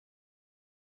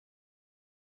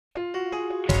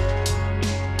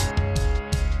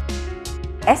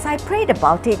as I prayed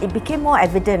about it, it became more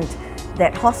evident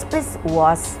that hospice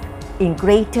was in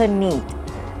greater need.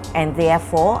 And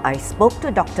therefore, I spoke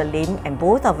to Dr. Lim, and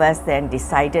both of us then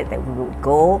decided that we would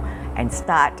go and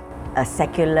start a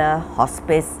secular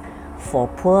hospice for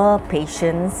poor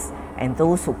patients and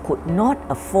those who could not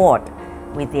afford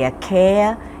with their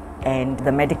care and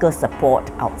the medical support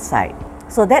outside.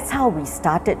 So that's how we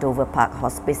started Dover Park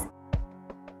Hospice.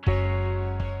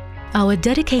 Our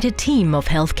dedicated team of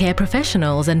healthcare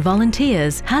professionals and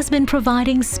volunteers has been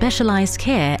providing specialized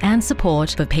care and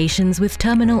support for patients with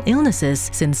terminal illnesses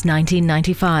since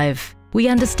 1995. We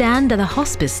understand that a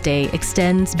hospice stay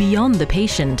extends beyond the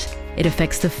patient. It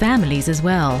affects the families as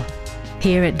well.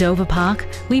 Here at Dover Park,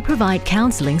 we provide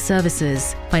counseling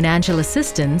services, financial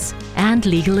assistance, and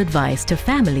legal advice to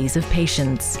families of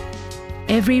patients.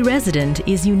 Every resident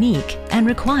is unique and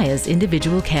requires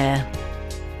individual care.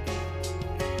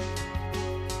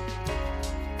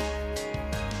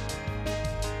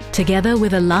 Together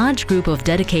with a large group of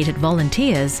dedicated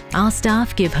volunteers, our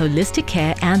staff give holistic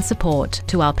care and support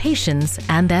to our patients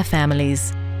and their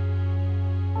families.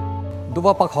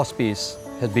 Dover Park Hospice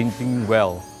has been doing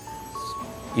well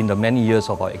in the many years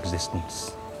of our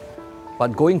existence.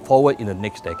 But going forward in the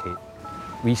next decade,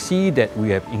 we see that we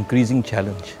have increasing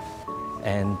challenge.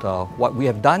 And what we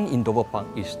have done in Dover Park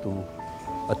is to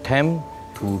attempt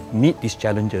to meet these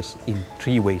challenges in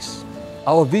 3 ways.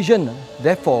 Our vision,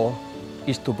 therefore,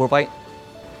 is to provide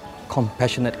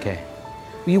compassionate care.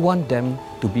 We want them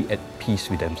to be at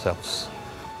peace with themselves.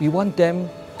 We want them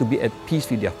to be at peace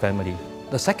with their family.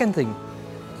 The second thing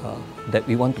that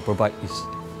we want to provide is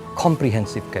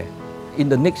comprehensive care. In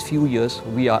the next few years,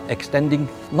 we are extending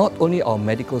not only our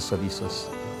medical services,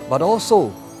 but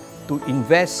also to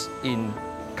invest in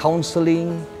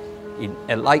counseling, in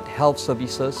allied health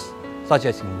services, such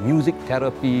as in music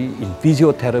therapy, in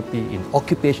physiotherapy, in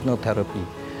occupational therapy,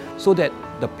 so that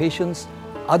the patient's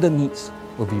other needs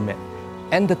will be met.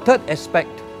 And the third aspect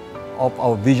of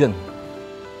our vision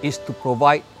is to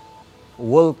provide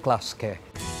world-class care.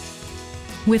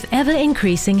 With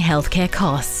ever-increasing healthcare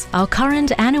costs, our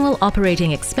current annual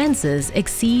operating expenses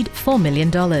exceed $4 million.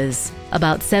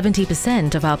 About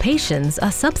 70% of our patients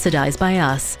are subsidized by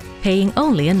us, paying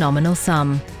only a nominal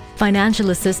sum.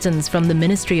 Financial assistance from the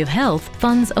Ministry of Health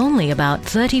funds only about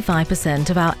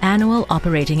 35% of our annual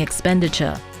operating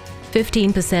expenditure.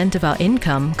 15% of our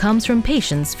income comes from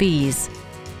patients' fees.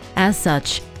 As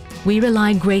such, we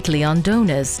rely greatly on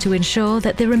donors to ensure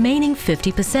that the remaining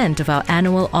 50% of our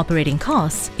annual operating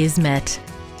costs is met.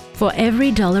 For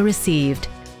every dollar received,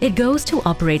 it goes to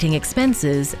operating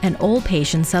expenses and all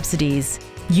patient subsidies.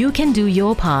 You can do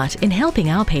your part in helping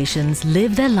our patients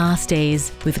live their last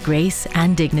days with grace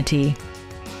and dignity.